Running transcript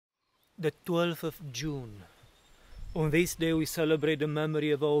The 12th of June. On this day we celebrate the memory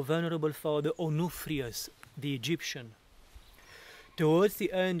of our venerable father ONUPHRIUS, the Egyptian. Towards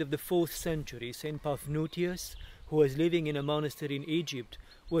the end of the 4th century, Saint Paphnutius, who was living in a monastery in Egypt,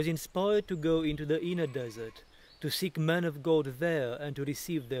 was inspired to go into the inner desert, to seek men of God there and to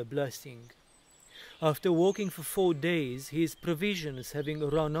receive their blessing. After walking for 4 days, his provisions having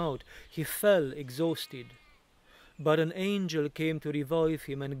run out, he fell exhausted. But an angel came to revive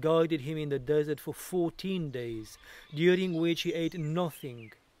him and guided him in the desert for 14 days, during which he ate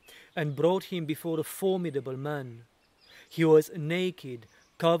nothing, and brought him before a formidable man. He was naked,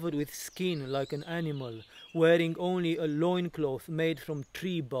 covered with skin like an animal, wearing only a loincloth made from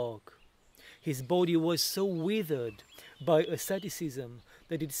tree bark. His body was so withered by asceticism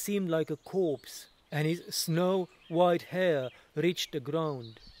that it seemed like a corpse, and his snow-white hair reached the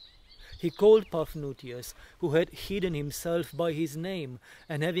ground. He called Paphnutius, who had hidden himself by his name,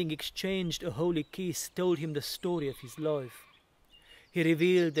 and having exchanged a holy kiss, told him the story of his life. He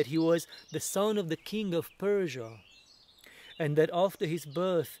revealed that he was the son of the king of Persia, and that after his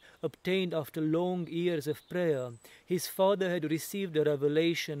birth, obtained after long years of prayer, his father had received a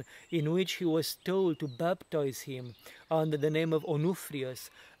revelation in which he was told to baptize him under the name of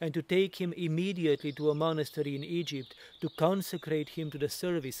ONUPHRIUS, and to take him immediately to a monastery in Egypt to consecrate him to the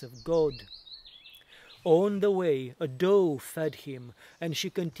service of God. On the way, a doe fed him, and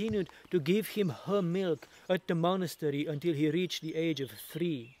she continued to give him her milk at the monastery until he reached the age of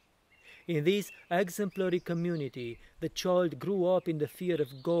 3. In this exemplary community, the child grew up in the fear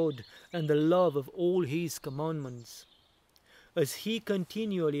of God and the love of all his commandments. As he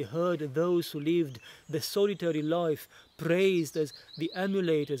continually heard those who lived the solitary life praised as the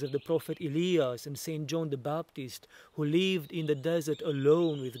emulators of the prophet Elias and Saint John the Baptist, who lived in the desert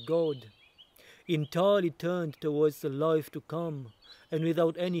alone with God, entirely turned towards the life to come and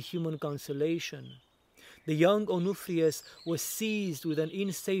without any human consolation, the young ONUPHRIUS was seized with an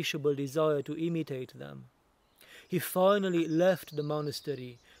insatiable desire to imitate them. He finally left the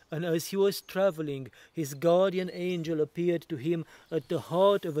monastery, and as he was traveling, his guardian angel appeared to him at the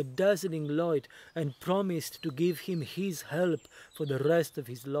heart of a dazzling light and promised to give him his help for the rest of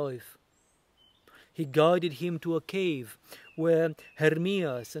his life. He guided him to a cave where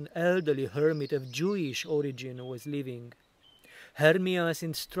Hermias, an elderly hermit of Jewish origin, was living. Hermias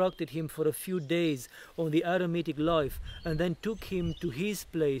instructed him for a few days on the eremitic life and then took him to his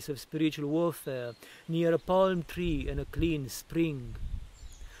place of spiritual warfare near a palm tree and a clean spring.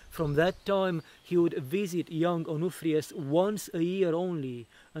 From that time he would visit young ONUPHRIUS once a year only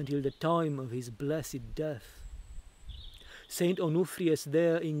until the time of his blessed death. Saint ONUPHRIUS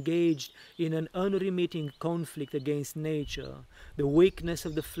there engaged in an unremitting conflict against nature, the weakness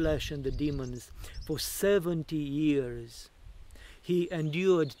of the flesh and the demons, for 70 years. He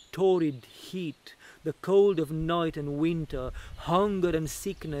endured torrid heat, the cold of night and winter, hunger and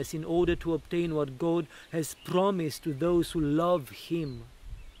sickness in order to obtain what God has promised to those who love Him.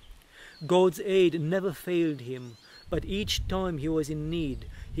 God's aid never failed him, but each time he was in need,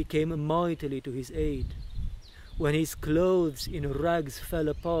 He came mightily to his aid. When his clothes in rags fell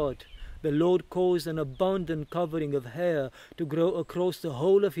apart, the Lord caused an abundant covering of hair to grow across the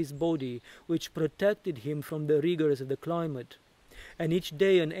whole of his body, which protected him from the rigors of the climate. And each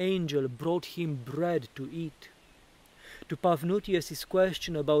day an angel brought him bread to eat. To Paphnutius'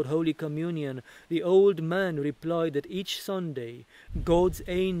 question about Holy Communion, the old man replied that each Sunday God's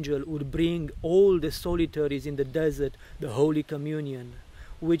angel would bring all the solitaries in the desert the Holy Communion,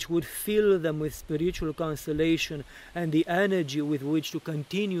 which would fill them with spiritual consolation and the energy with which to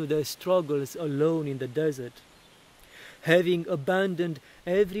continue their struggles alone in the desert. Having abandoned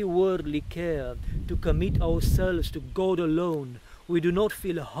every worldly care to commit ourselves to God alone, we do not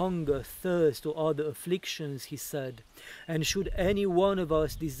feel hunger, thirst, or other afflictions, he said, and should any one of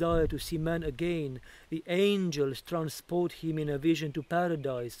us desire to see man again, the angels transport him in a vision to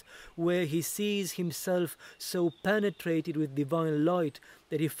paradise, where he sees himself so penetrated with divine light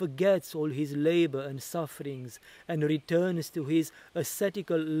that he forgets all his labor and sufferings, and returns to his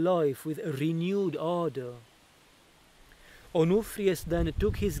ascetical life with a renewed ardor. ONUPHRIUS then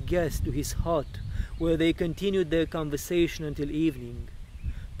took his guest to his hut, where they continued their conversation until evening.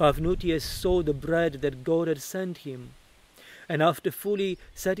 Paphnutius saw the bread that God had sent him, and after fully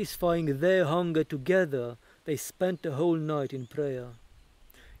satisfying their hunger together, they spent the whole night in prayer.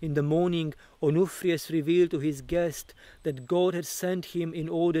 In the morning, ONUPHRIUS revealed to his guest that God had sent him in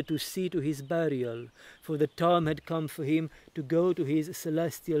order to see to his burial, for the time had come for him to go to his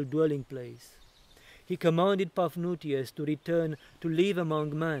celestial dwelling place. He commanded Paphnutius to return to live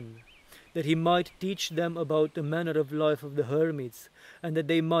among men. that he might teach them about the manner of life of the hermits, and that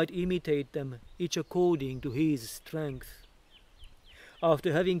they might imitate them, each according to his strength.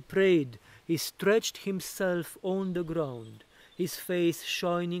 After having prayed, he stretched himself on the ground, his face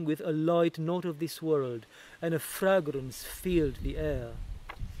shining with a light not of this world, and a fragrance filled the air.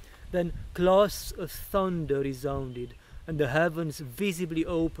 Then blasts of thunder resounded, and the heavens visibly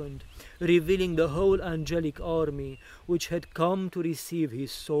opened, revealing the whole angelic army which had come to receive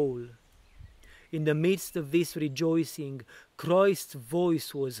his soul. In the midst of this rejoicing, Christ's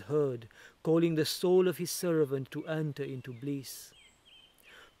voice was heard, calling the soul of his servant to enter into bliss.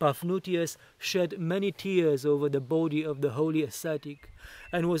 Paphnutius shed many tears over the body of the holy ascetic,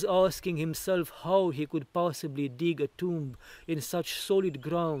 and was asking himself how he could possibly dig a tomb in such solid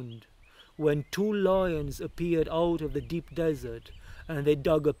ground, when 2 lions appeared out of the deep desert, and they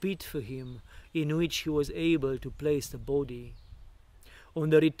dug a pit for him, in which he was able to place the body. On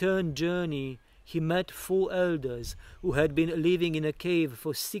the return journey, he met 4 elders who had been living in a cave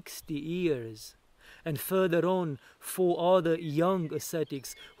for 60 years. And further on, 4 other young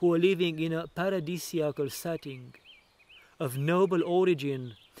ascetics who were living in a paradisiacal setting. Of noble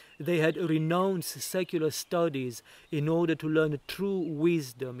origin, they had renounced secular studies in order to learn true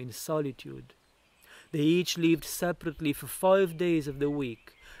wisdom in solitude. They each lived separately for 5 days of the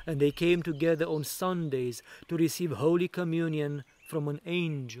week, and they came together on Sundays to receive Holy Communion from an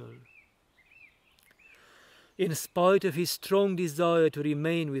angel. In spite of his strong desire to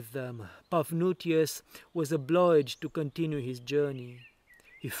remain with them, Paphnutius was obliged to continue his journey.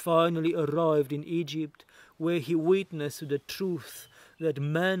 He finally arrived in Egypt, where he witnessed the truth that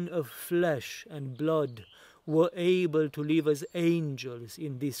men of flesh and blood were able to live as angels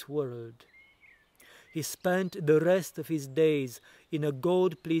in this world. He spent the rest of his days in a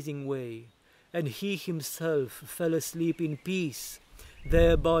God-pleasing way, and he himself fell asleep in peace,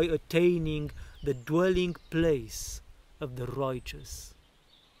 thereby attaining the dwelling place of the righteous.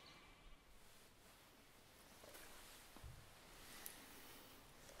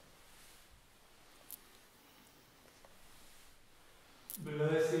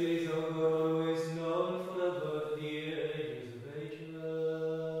 Blessed is our God, always known forever to the ages of ages.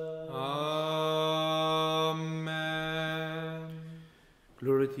 Amen.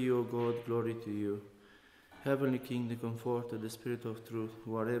 Glory to you, O God, glory to you. Heavenly King, the Comforter, the Spirit of truth,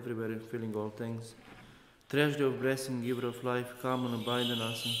 who are everywhere and filling all things, treasure of blessing, giver of life, come and abide in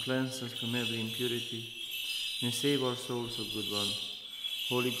us and cleanse us from every impurity, and save our souls, O good one.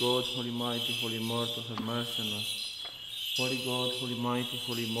 Holy God, holy mighty, holy immortal, have mercy on us. Holy God, holy mighty,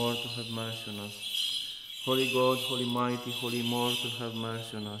 holy immortal, have mercy on us. Holy God, holy mighty, holy immortal, have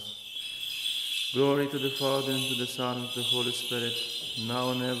mercy on us. Glory to the Father, and to the Son, and to the Holy Spirit,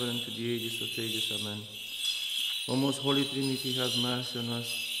 now and ever, and to the ages of ages. Amen. O most Holy Trinity, have mercy on us.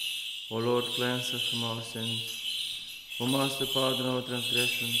 O Lord, cleanse us from our sins. O Master, pardon our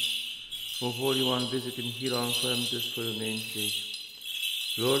transgressions. O Holy One, visit and heal our infirmities for your name's sake.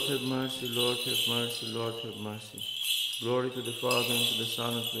 Lord, have mercy, Lord, have mercy, Lord, have mercy. Glory to the Father, and to the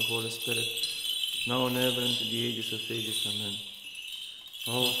Son, and to the Holy Spirit, now and ever, and to the ages of ages. Amen.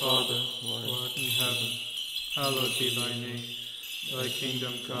 Our Father, who art in heaven, hallowed be thy name. Thy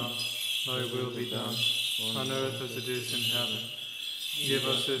kingdom come, thy will be done, on earth as it is in heaven. Give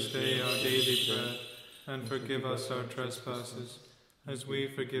us this day our daily bread, and forgive us our trespasses, as we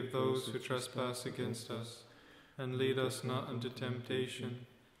forgive those who trespass against us. And lead us not into temptation,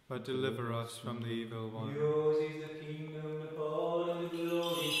 but deliver us from the evil one. Yours is the kingdom, the power, and the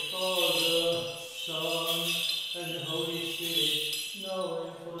glory, Father, Son, and the Holy Spirit, now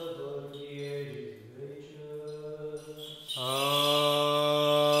and forever, to the ages of ages. Amen.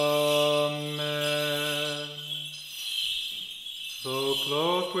 Though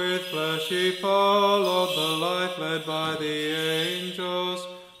clothed with flesh, he followed the life led by the angels,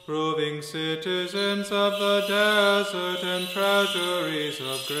 proving citizens of the desert and treasuries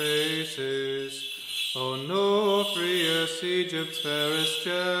of graces. ONUPHRIUS, Egypt's fairest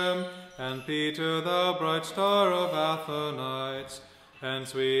gem, and Peter, the bright star of Athenites.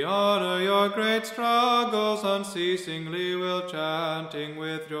 Hence we honor your great struggles unceasingly, will chanting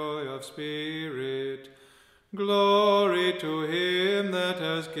with joy of spirit. Glory to him that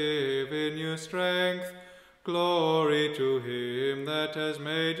has given you strength. Glory to him that has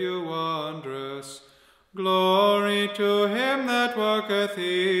made you wondrous. Glory to him that worketh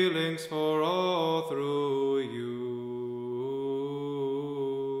healings for all through you.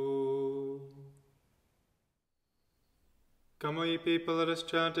 Come, O ye people, let us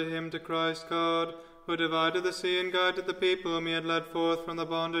chant a hymn to Christ God, who divided the sea and guided the people whom he had led forth from the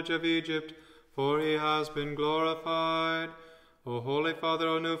bondage of Egypt, for he has been glorified. O Holy Father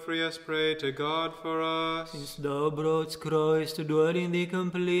Onufrius, pray to God for us. Since thou broughtst Christ to dwell in thee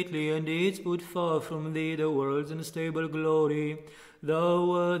completely, and didst put far from thee the world's unstable glory, thou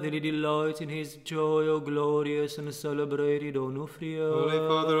worthily delights in his joy, O glorious and celebrated Onufrius. Holy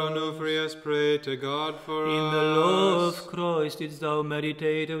Father Onufrius, pray to God for us. In the law of Christ didst thou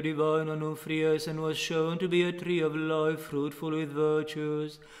meditate, O divine Onufrius, and was shown to be a tree of life, fruitful with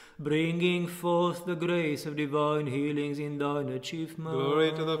virtues, bringing forth the grace of divine healings in thine achievement.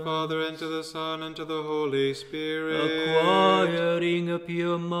 Glory to the Father, and to the Son, and to the Holy Spirit. Acquiring a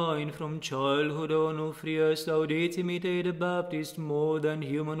pure mind from childhood, Onufrius, thou didst imitate the Baptist more than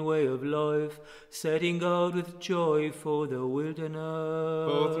human way of life, setting out with joy for the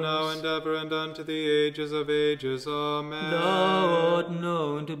wilderness. Both now and ever, and unto the ages of ages. Amen. Thou art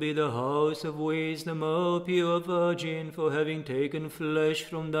known to be the house of wisdom, O pure Virgin, for having taken flesh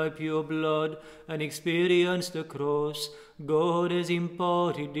from thy pure blood and experienced the cross, God has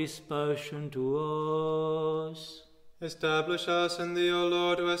imparted this passion to us. Establish us in thee, O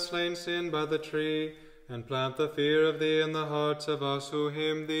Lord, who hast slain sin by the tree, and plant the fear of thee in the hearts of us who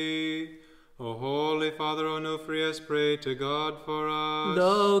hymn thee. O Holy Father Onufrius, pray to God for us.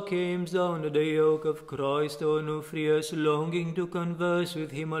 Thou camest under the yoke of Christ, Onufrius, longing to converse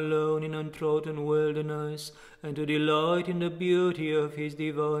with him alone in untrodden wilderness, and to delight in the beauty of his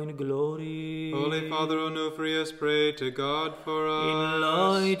divine glory. Holy Father Onufrius, pray to God for us.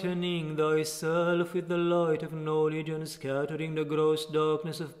 Enlightening thyself with the light of knowledge, and scattering the gross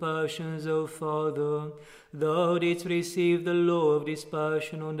darkness of passions, O Father, thou didst receive the law of this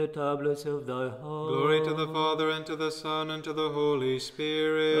passion on the tablets of thy heart. Glory to the Father, and to the Son, and to the Holy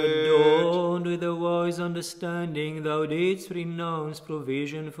Spirit. Adorned with a wise understanding, thou didst renounce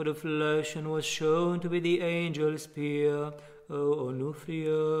provision for the flesh, and was shown to be the angel's peer, O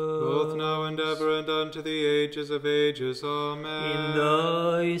Onufrius. Both now and ever, and unto the ages of ages. Amen. In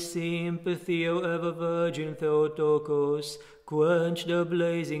thy sympathy, O ever Virgin Theotokos, quench the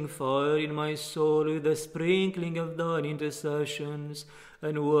blazing fire in my soul with the sprinkling of thine intercessions,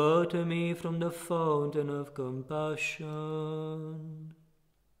 and water me from the fountain of compassion.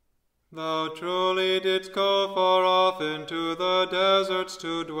 Thou truly didst go far off into the deserts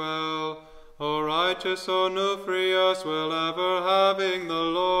to dwell, O righteous Onufrius, well ever having the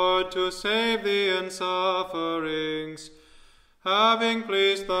Lord to save thee in sufferings. Having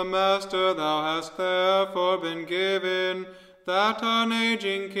pleased the Master, thou hast therefore been given that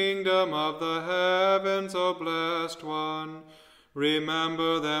unaging kingdom of the heavens, O blessed one.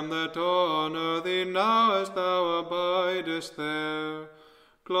 Remember them that honor thee now as thou abidest there.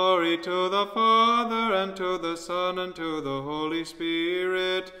 Glory to the Father, and to the Son, and to the Holy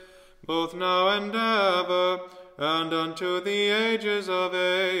Spirit, both now and ever, and unto the ages of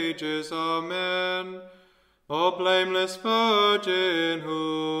ages. Amen. O blameless Virgin,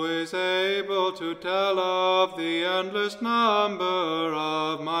 who is able to tell of the endless number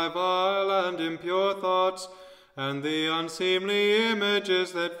of my vile and impure thoughts, and the unseemly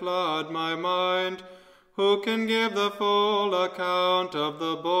images that flood my mind, who can give the full account of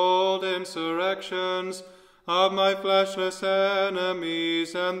the bold insurrections of my fleshless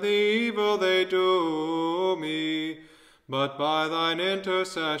enemies, and the evil they do me, but by thine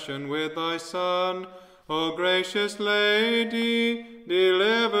intercession with thy Son, O gracious Lady,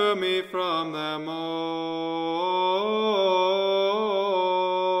 deliver me from them all.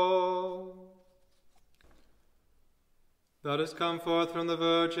 Thou dost come forth from the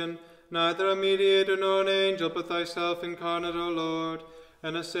Virgin, neither a mediator nor an angel, but thyself incarnate, O Lord,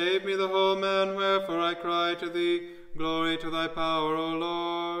 and hast saved me the whole man, wherefore I cry to thee, glory to thy power, O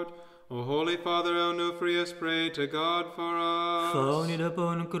Lord. O Holy Father Onufrius, pray to God for us. Founded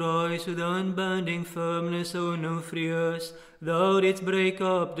upon Christ with unbending firmness, O Onufrius, thou didst break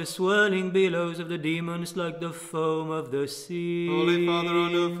up the swelling billows of the demons like the foam of the sea. Holy Father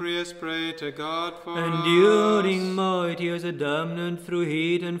Onufrius, pray to God for us. Enduring mighty as a damnant through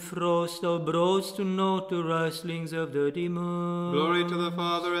heat and frost, thou broughtst to naught the wrestlings of the demons. Glory to the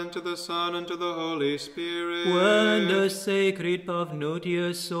Father, and to the Son, and to the Holy Spirit. When the sacred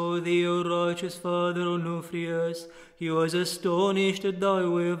Paphnutius saw thee, O righteous Father Onufrius, he was astonished at thy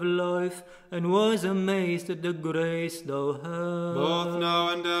way of life, and was amazed at the grace thou hast. Both now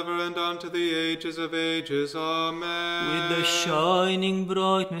and ever, and unto the ages of ages. Amen. With the shining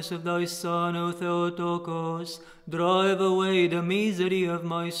brightness of thy Son, O Theotokos, drive away the misery of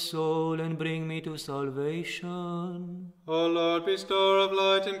my soul, and bring me to salvation. O Lord, bestower of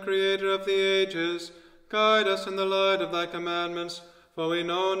light and creator of the ages, guide us in the light of thy commandments, for we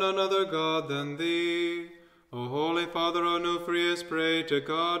know none other God than thee. O Holy Father Onufrius, pray to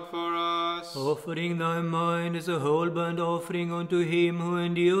God for us. Offering thy mind as a whole burnt offering unto him who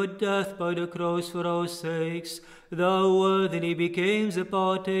endured death by the cross for our sakes, thou worthily becamest a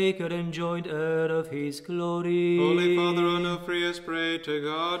partaker and joint heir of his glory. Holy Father Onufrius, pray to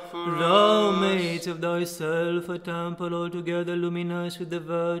God for us. Thou madest of thyself a temple altogether luminous with the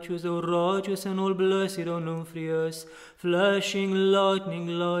virtues, O righteous and all blessed Onufrius, flashing lightning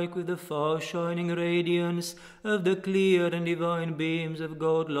like with the far shining radiance of the clear and divine beams of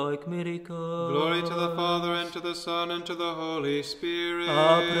God-like miracles. Glory to the Father, and to the Son, and to the Holy Spirit.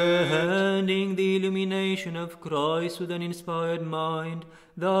 Apprehending the illumination of Christ with an inspired mind,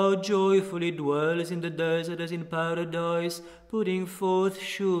 thou joyfully dwellest in the desert as in paradise, putting forth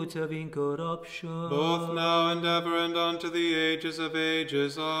shoots of incorruption. Both now and ever, and unto the ages of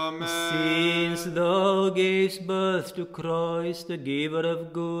ages. Amen. Since thou gavest birth to Christ, the giver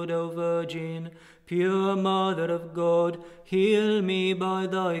of good, O Virgin, pure Mother of God, heal me by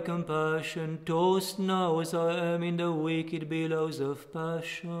thy compassion, tossed now as I am in the wicked billows of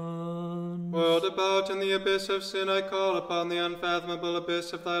passion. Whirled about in the abyss of sin, I call upon the unfathomable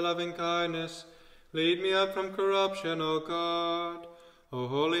abyss of thy loving kindness. Lead me up from corruption, O God. O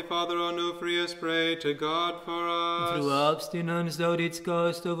Holy Father Onufrius, pray to God for us. Through abstinence thou didst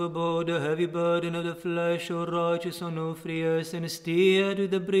cast overboard the heavy burden of the flesh, O righteous Onufrius, and steered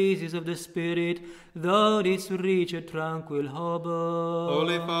with the breezes of the Spirit, thou didst reach a tranquil harbour.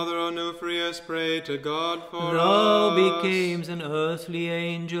 Holy Father Onufrius, pray to God for Thou us. becamest an earthly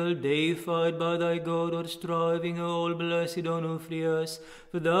angel, deified by thy godward striving, O all-blessed Onufrius,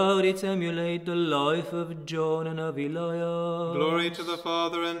 for thou didst emulate the life of John and of Elias. Glory to the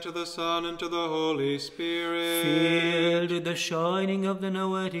Father, and to the Son, and to the Holy Spirit. Filled with the shining of the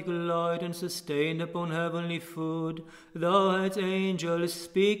noetic light and sustained upon heavenly food, thou hadst angels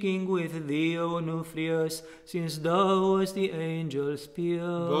speaking with thee, O Onufrius, since thou wast the angel's peer.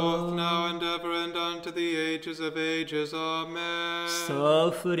 Both now and ever, and unto the ages of ages. Amen.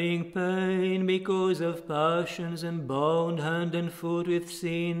 Suffering pain because of passions, and bound hand and foot with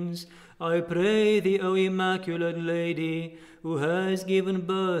sins, I pray thee, O Immaculate Lady, who has given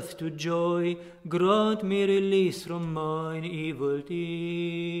birth to joy, grant me release from mine evil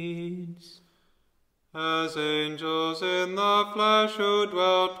deeds. As angels in the flesh who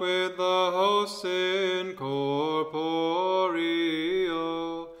dwelt with the hosts in corporeal,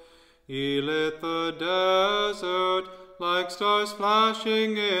 ye lit the desert like stars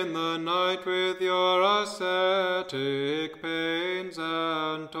flashing in the night with your ascetic pains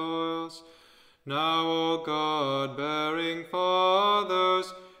and toils. Now, O God-bearing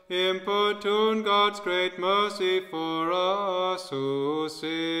fathers, importune God's great mercy for us who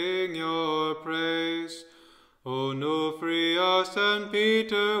sing your praise. Onufrius and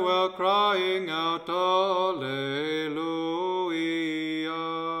Peter, while crying out, Alleluia.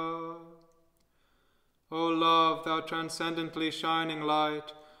 O love, thou transcendently shining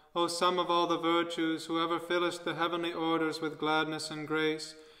light, O sum of all the virtues, who ever fillest the heavenly orders with gladness and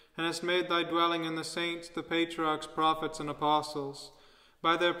grace, and hast made thy dwelling in the saints, the patriarchs, prophets, and apostles.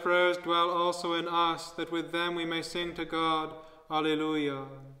 By their prayers dwell also in us, that with them we may sing to God, Alleluia.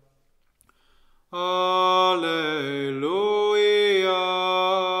 Alleluia.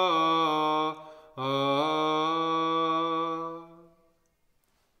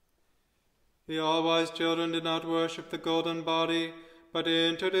 The all-wise children did not worship the golden body, but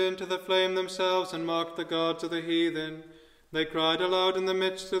entered into the flame themselves and mocked the gods of the heathen. They cried aloud in the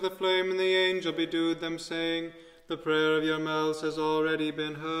midst of the flame, and the angel bedewed them, saying, The prayer of your mouths has already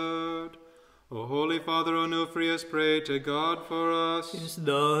been heard. O Holy Father Onufrius, pray to God for us. Since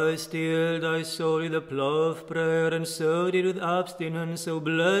thou hast stilled thy soul in the plough of prayer, and sowed it with abstinence, O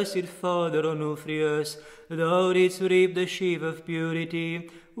blessed Father Onufrius, thou didst reap the sheaf of purity,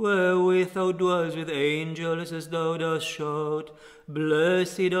 wherewith thou dwellest with angels, as thou dost shout,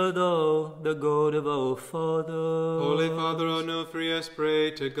 Blessed art thou, the God of our fathers. Holy Father Onufrius,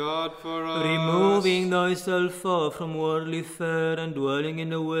 pray to God for us. Removing thyself far from worldly fare, and dwelling in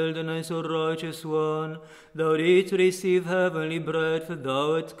the wilderness, O righteous one, thou didst receive heavenly bread, for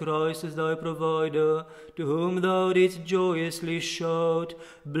thou art Christ as thy provider, to whom thou didst joyously shout,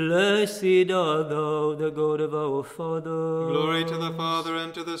 Blessed art thou, the God of our fathers. Glory to the Father,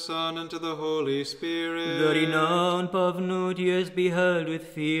 and to the Son, and to the Holy Spirit. The renowned Paphnutius beheld with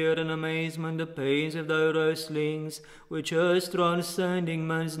fear and amazement the pains of thy wrestlings, which as transcending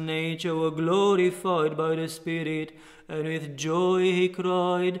man's nature were glorified by the Spirit, and with joy he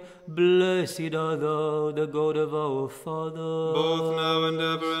cried, Blessed art thou, the God of our Father, both now and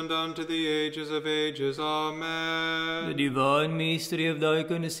ever, and unto the ages of ages. Amen. The divine mystery of thy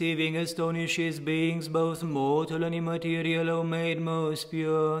conceiving astonishes beings both mortal and immaterial, O made most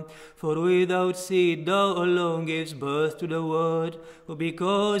pure. For without seed thou alone gavest birth to the Word, who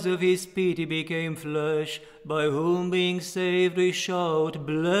because of his pity became flesh, by whom being saved we shout,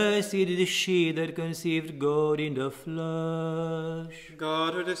 Blessed is she that conceived God in the flesh.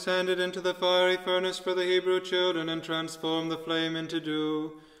 God, who descended into the fiery furnace for the Hebrew children and transformed the flame into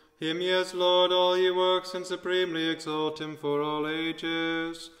dew, him ye as Lord all ye works, and supremely exalt him for all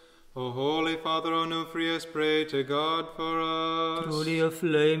ages. O Holy Father ONUPHRIUS, pray to God for us. Truly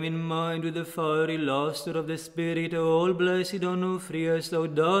aflame in mind with the fiery lustre of the Spirit, O all-blessed ONUPHRIUS, thou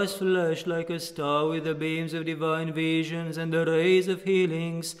dost flash like a star with the beams of divine visions and the rays of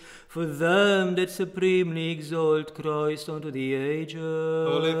healings, for them that supremely exalt Christ unto the ages.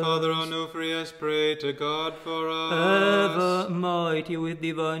 Holy Father ONUPHRIUS, pray to God for us. Ever mighty with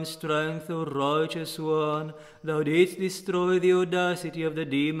divine strength, O righteous one, thou didst destroy the audacity of the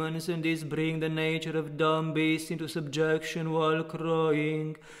demons, and didst bring the nature of dumb beasts into subjection while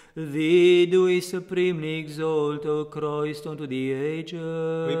crying, Thee do we supremely exalt, O Christ, unto the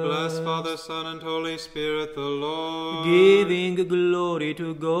ages. We bless Father, Son, and Holy Spirit, the Lord. Giving glory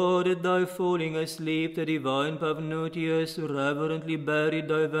to God, at thy falling asleep, the divine Paphnutius reverently buried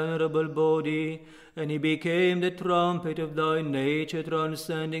thy venerable body, and he became the trumpet of thy nature,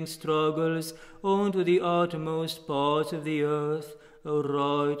 transcending struggles unto the uttermost parts of the earth, O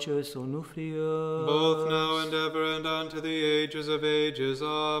righteous ONUPHRIUS. Both now and ever, and unto the ages of ages.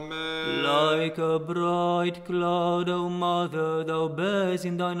 Amen. Like a bright cloud, O Mother, thou bearest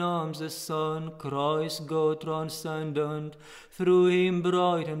in thine arms the Son, Christ God transcendent. Through him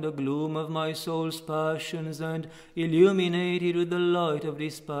brighten the gloom of my soul's passions, and illuminated with the light of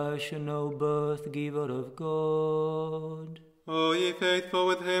this passion, O birth giver of God. O ye faithful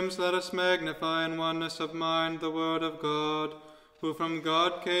with hymns, let us magnify in oneness of mind the word of God, who from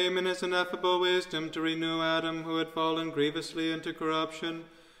God came in his ineffable wisdom to renew Adam, who had fallen grievously into corruption,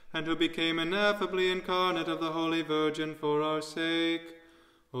 and who became ineffably incarnate of the Holy Virgin for our sake.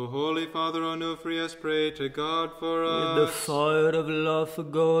 O Holy Father ONUPHRIUS, pray to God for us. With the fire of love for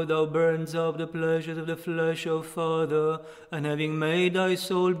God thou burns up the pleasures of the flesh, O Father, and having made thy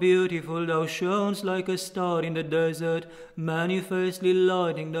soul beautiful, thou shonest like a star in the desert, manifestly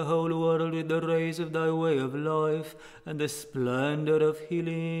lighting the whole world with the rays of thy way of life and the splendor of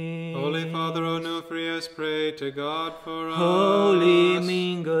healing. Holy Father ONUPHRIUS, pray to God for us. Holy,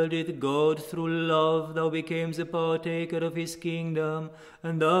 mingled with God through love, thou becamest a partaker of his kingdom,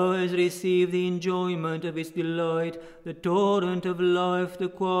 and thou hast received the enjoyment of his delight, the torrent of life, the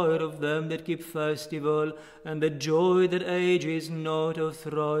choir of them that keep festival, and the joy that ages not, of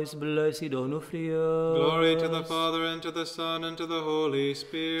thrice blessed ONUPHRIUS. Glory to the Father, and to the Son, and to the Holy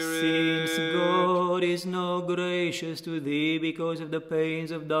Spirit. Since God is now gracious to thee because of the pains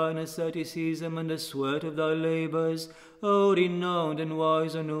of thine asceticism and the sweat of thy labors, O renowned and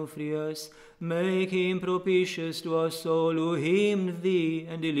wise ONUPHRIUS, make him propitious to our soul who hymned thee,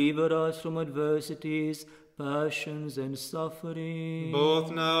 and deliver us from adversities, passions, and suffering.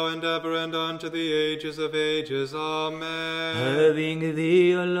 Both now and ever, and unto the ages of ages. Amen. Having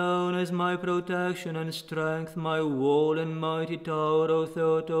thee alone as my protection and strength, my wall and mighty tower, O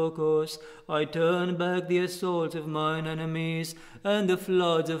Theotokos, I turn back the assaults of mine enemies and the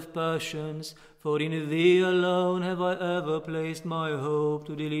floods of passions, for in thee alone have I ever placed my hope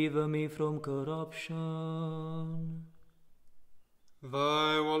to deliver me from corruption.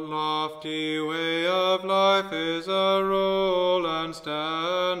 Thy lofty way of life is a rule and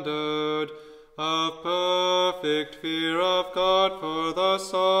standard of perfect fear of God for the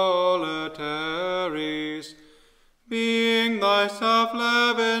solitaries, being thyself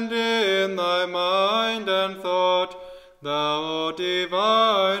leavened in thy mind and thought, thou, O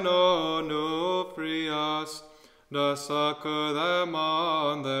divine ONUPHRIUS, dost succor them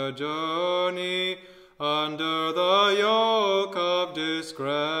on their journey under the yoke of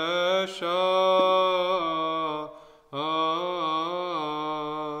discretion.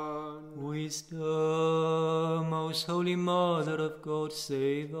 Wisdom, most holy Mother of God,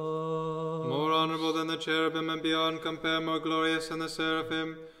 save us. More honorable than the cherubim, and beyond compare more glorious than the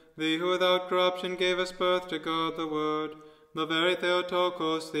seraphim, thee who without corruption gavest birth to God the Word, the very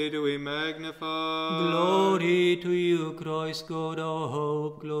Theotokos, thee do we magnify. Glory to you, Christ God, our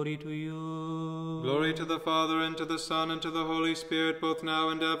hope. Glory to you. Glory to the Father, and to the Son, and to the Holy Spirit, both now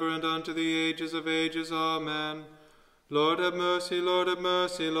and ever, and unto the ages of ages. Amen. Lord have mercy, Lord have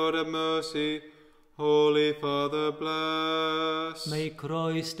mercy, Lord have mercy. Holy Father, bless. May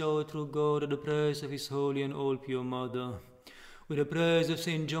Christ, our true God, at the prayers of his holy and all pure Mother, with the prayers of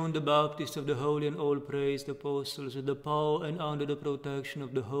St. John the Baptist, of the holy and all praised apostles, with the power and under the protection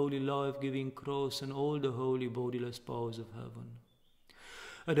of the holy life-giving cross and all the holy bodiless powers of heaven,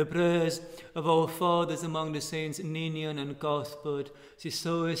 at the prayers of our fathers among the saints Ninian and Cuthbert,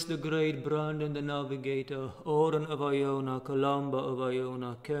 Sisoes the great, Brandon the navigator, Oran of Iona, Columba of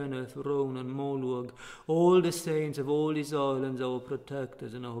Iona, Kenneth, Rowan and Molwag, all the saints of all these islands, our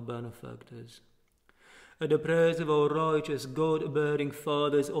protectors and our benefactors, at the prayers of our righteous, God-bearing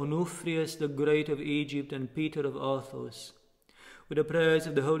fathers, ONUPHRIUS the great of Egypt and Peter of Athos, with the prayers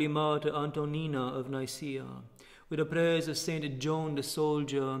of the holy martyr Antonina of Nicaea, with the prayers of Saint John the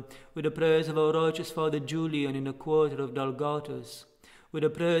soldier, with the prayers of our righteous Father Julian in the quarter of Dalgatus, with the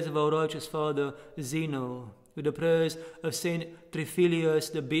prayers of our righteous Father Zeno, with the prayers of Saint Triphilius,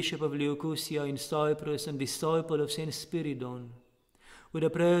 the Bishop of Leucosia in Cyprus and disciple of Saint Spiridon, with the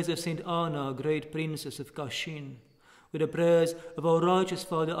prayers of Saint Anna, great princess of Kashin, with the prayers of our righteous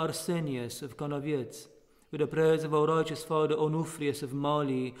Father Arsenius of Canaviets, with the prayers of our righteous Father ONUPHRIUS of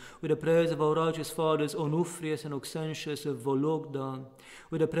Mali, with the prayers of our righteous Fathers ONUPHRIUS and Oxentius of Vologda,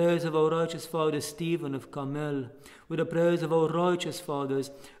 with the prayers of our righteous Father Stephen of Kamel, with the prayers of our righteous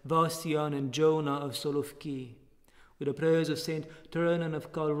Fathers Vastian and Jonah of Solovki, with the prayers of Saint Ternan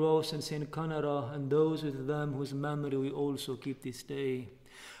of Calros and Saint Canara and those with them whose memory we also keep this day,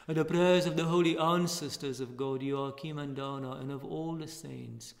 and the prayers of the holy ancestors of God, Joachim and Dana, and of all the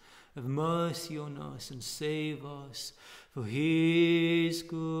saints. Have mercy on us and save us, for he is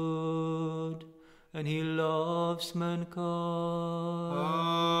good and he loves mankind.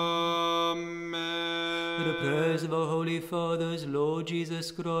 Amen. With the prayers of our holy fathers, Lord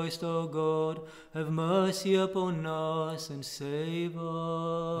Jesus Christ our God, have mercy upon us and save us.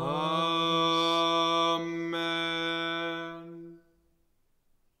 Amen.